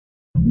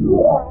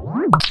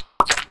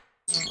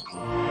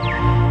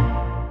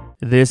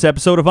This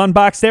episode of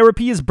Unbox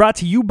Therapy is brought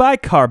to you by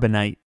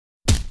Carbonite.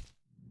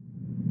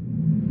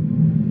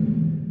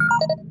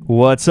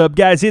 What's up,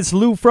 guys? It's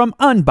Lou from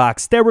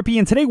Unbox Therapy,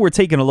 and today we're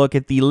taking a look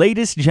at the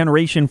latest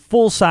generation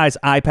full-size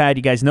iPad.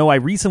 You guys know I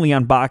recently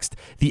unboxed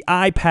the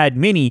iPad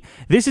mini.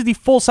 This is the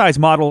full-size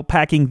model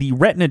packing the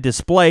Retina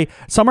display.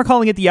 Some are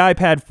calling it the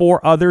iPad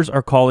 4, others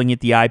are calling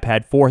it the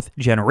iPad 4th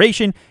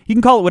generation. You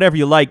can call it whatever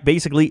you like.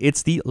 Basically,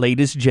 it's the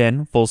latest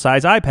gen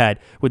full-size iPad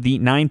with the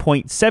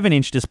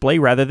 9.7-inch display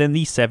rather than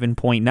the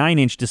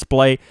 7.9-inch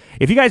display.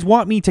 If you guys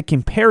want me to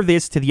compare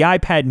this to the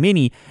iPad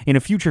mini in a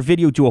future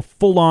video, do a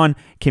full-on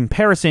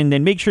comparison,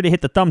 then make sure to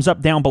hit the thumbs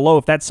up down below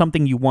if that's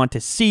something you want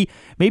to see.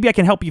 Maybe I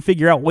can help you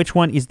figure out which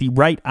one is the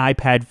right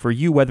iPad for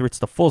you, whether it's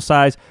the full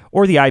size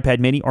or the iPad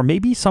mini, or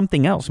maybe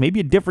something else, maybe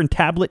a different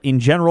tablet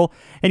in general.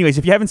 Anyways,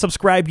 if you haven't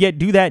subscribed yet,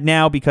 do that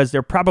now because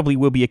there probably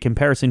will be a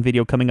comparison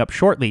video coming up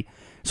shortly.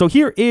 So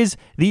here is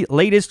the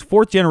latest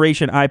 4th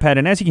generation iPad,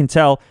 and as you can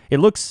tell, it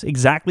looks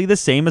exactly the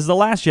same as the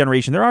last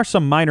generation. There are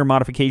some minor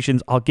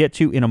modifications I'll get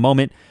to in a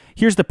moment.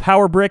 Here's the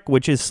power brick,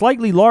 which is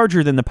slightly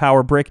larger than the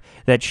power brick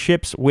that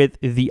ships with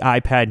the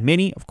iPad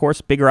mini. Of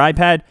course, bigger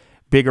iPad,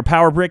 bigger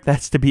power brick,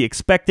 that's to be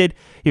expected.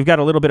 You've got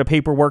a little bit of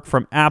paperwork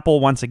from Apple,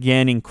 once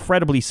again,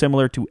 incredibly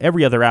similar to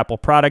every other Apple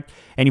product.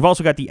 And you've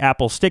also got the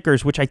Apple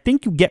stickers, which I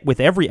think you get with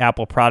every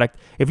Apple product.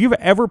 If you've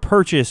ever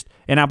purchased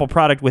an Apple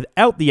product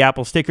without the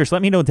Apple stickers,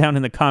 let me know down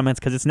in the comments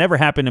because it's never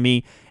happened to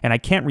me and I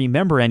can't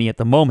remember any at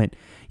the moment.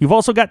 You've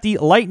also got the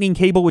lightning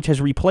cable, which has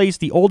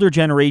replaced the older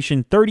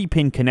generation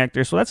 30-pin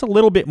connector, so that's a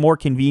little bit more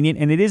convenient,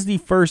 and it is the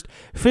first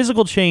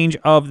physical change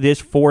of this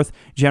 4th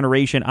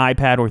generation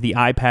iPad, or the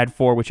iPad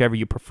 4, whichever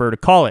you prefer to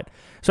call it.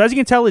 So as you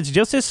can tell, it's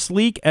just as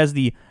sleek as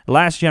the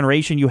last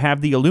generation. You have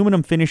the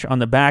aluminum finish on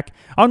the back,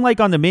 unlike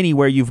on the mini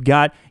where you've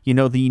got, you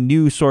know, the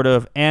new sort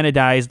of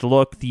anodized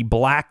look, the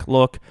black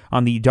look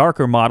on the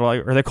darker model,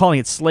 or they're calling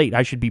it slate.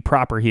 I should be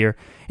proper here.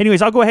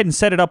 Anyways, I'll go ahead and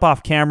set it up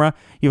off camera.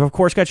 You've, of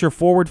course, got your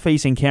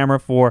forward-facing camera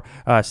for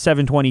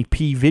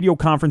 720p video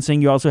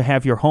conferencing. You also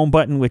have your home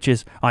button, which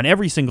is on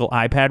every single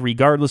iPad,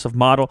 regardless of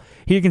model.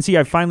 Here you can see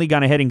I've finally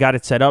gone ahead and got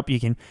it set up. You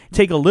can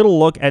take a little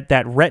look at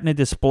that Retina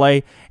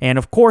display, and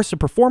of course, the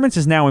performance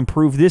is now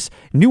improved. This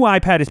new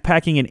iPad is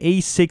packing an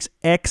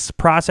A6X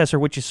processor,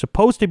 which is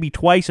supposed to be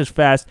twice as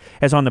fast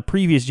as on the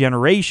previous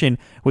generation,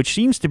 which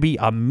seems to be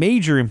a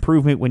major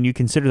improvement when you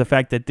consider the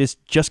fact that this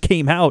just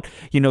came out,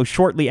 you know,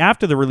 shortly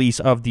after the release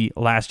of the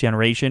last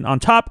generation. On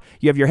top,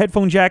 you have your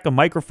headphone jack, a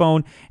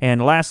microphone,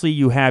 and lastly,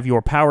 you have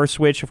your power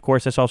switch. Of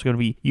course, that's also going to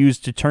be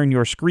used to turn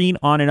your screen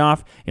on and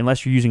off,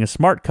 unless you're using a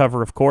smart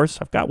cover, of course.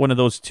 I've got one of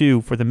those too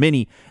for the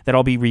mini that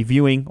I'll be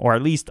reviewing, or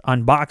at least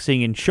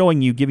unboxing and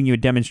showing you, giving you a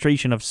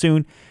demonstration of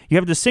soon. You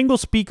have the single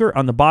speaker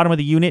on the bottom of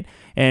the unit,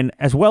 and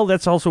as well,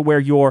 that's also where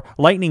your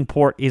lightning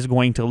port is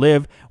going to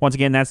live. Once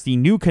again, that's the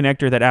new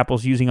connector that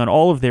Apple's using on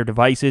all of their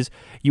devices.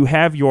 You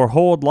have your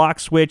hold lock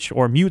switch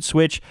or mute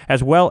switch,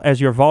 as well as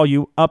your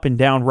volume up and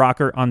down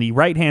rocker on the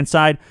right-hand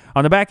side.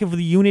 On the back of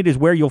the unit is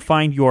where you'll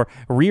find your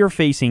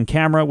rear-facing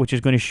camera, which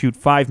is going to shoot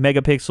 5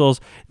 megapixels.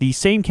 The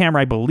same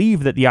camera, I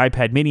believe, that the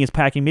iPad mini is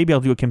packing. Maybe I'll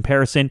do a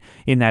comparison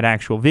in that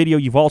actual video.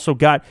 You've also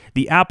got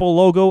the Apple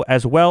logo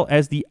as well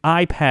as the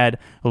iPad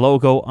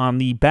logo on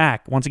the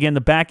back. Once again,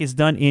 the back is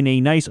done in a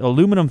nice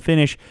aluminum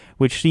finish,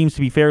 which seems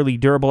to be fairly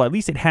durable. At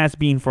least it has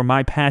been for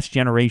my past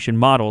generation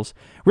models.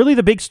 Really,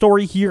 the big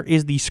story here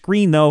is the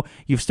screen, though.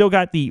 You've still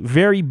got the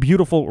very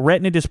beautiful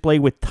Retina display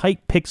with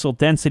tight pixel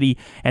density,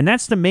 and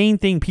that's the main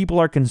thing people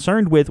are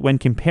concerned with when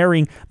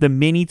comparing the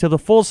mini to the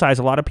full size.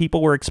 A lot of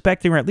people were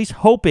expecting, or at least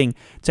hoping,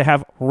 to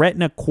have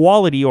Retina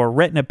quality or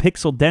Retina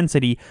pixel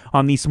density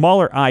on the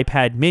smaller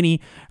iPad mini,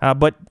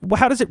 but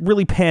how does it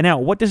really pan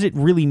out? What does it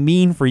really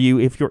mean for you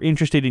if you're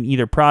interested in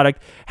either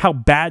product? How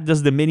bad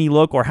does the mini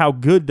look, or how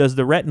good does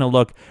the Retina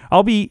look?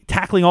 I'll be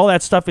tackling all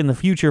that stuff in the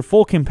future,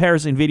 full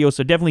comparison videos,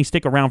 so definitely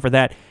stick around for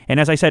that. And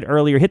as I said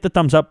earlier, hit the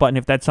thumbs up button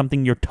if that's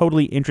something you're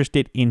totally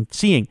interested in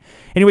seeing.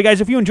 Anyway,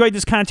 guys, if you enjoyed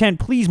this content,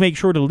 please make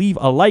sure to leave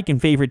a like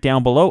and favorite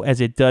down below, as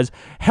it does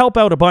help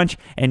out a bunch,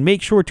 and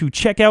make sure to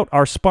check out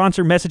our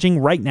sponsor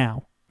messaging right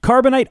now.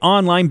 Carbonite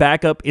Online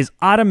Backup is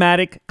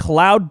automatic,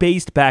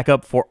 cloud-based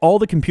backup for all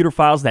the computer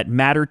files that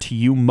matter to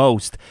you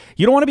most.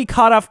 You don't want to be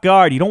caught off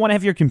guard. You don't want to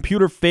have your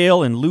computer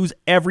fail and lose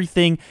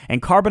everything,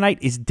 and Carbonite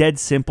is dead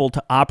simple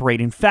to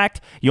operate. In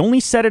fact, you only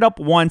set it up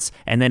once,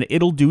 and then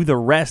it'll do the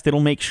rest. It'll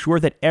make sure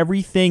that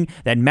everything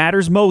that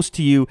matters most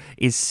to you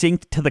is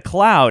synced to the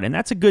cloud, and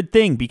that's a good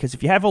thing, because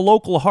if you have a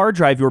local hard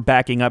drive you're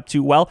backing up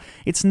to, well,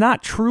 it's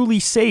not truly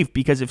safe,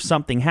 because if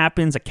something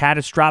happens, a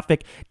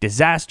catastrophic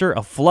disaster,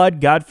 a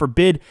flood, God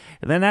forbid,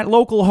 then that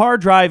local hard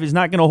drive is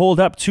not going to hold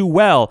up too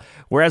well.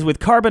 Whereas with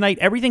Carbonite,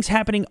 everything's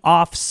happening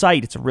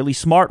off-site. It's a really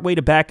smart way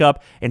to back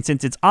up, and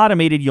since it's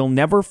automated, you'll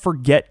never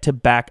forget to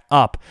back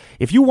up.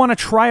 If you want to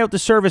try out the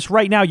service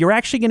right now, you're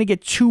actually going to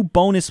get 2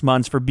 bonus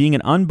months for being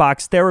an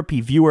Unbox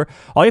Therapy viewer.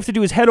 All you have to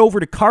do is head over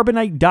to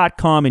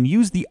Carbonite.com and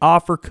use the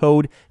offer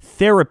code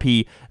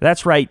Therapy.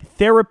 That's right,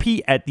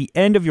 Therapy at the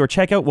end of your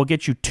checkout will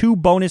get you 2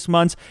 bonus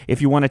months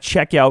if you want to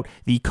check out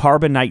the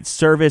Carbonite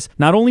service.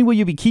 Not only will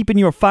you be keeping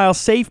your files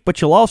safe,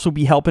 but you'll also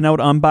be helping out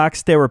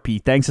Unbox Therapy.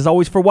 Thanks as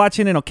always for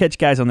watching, and I'll catch you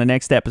guys on the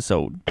next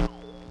episode.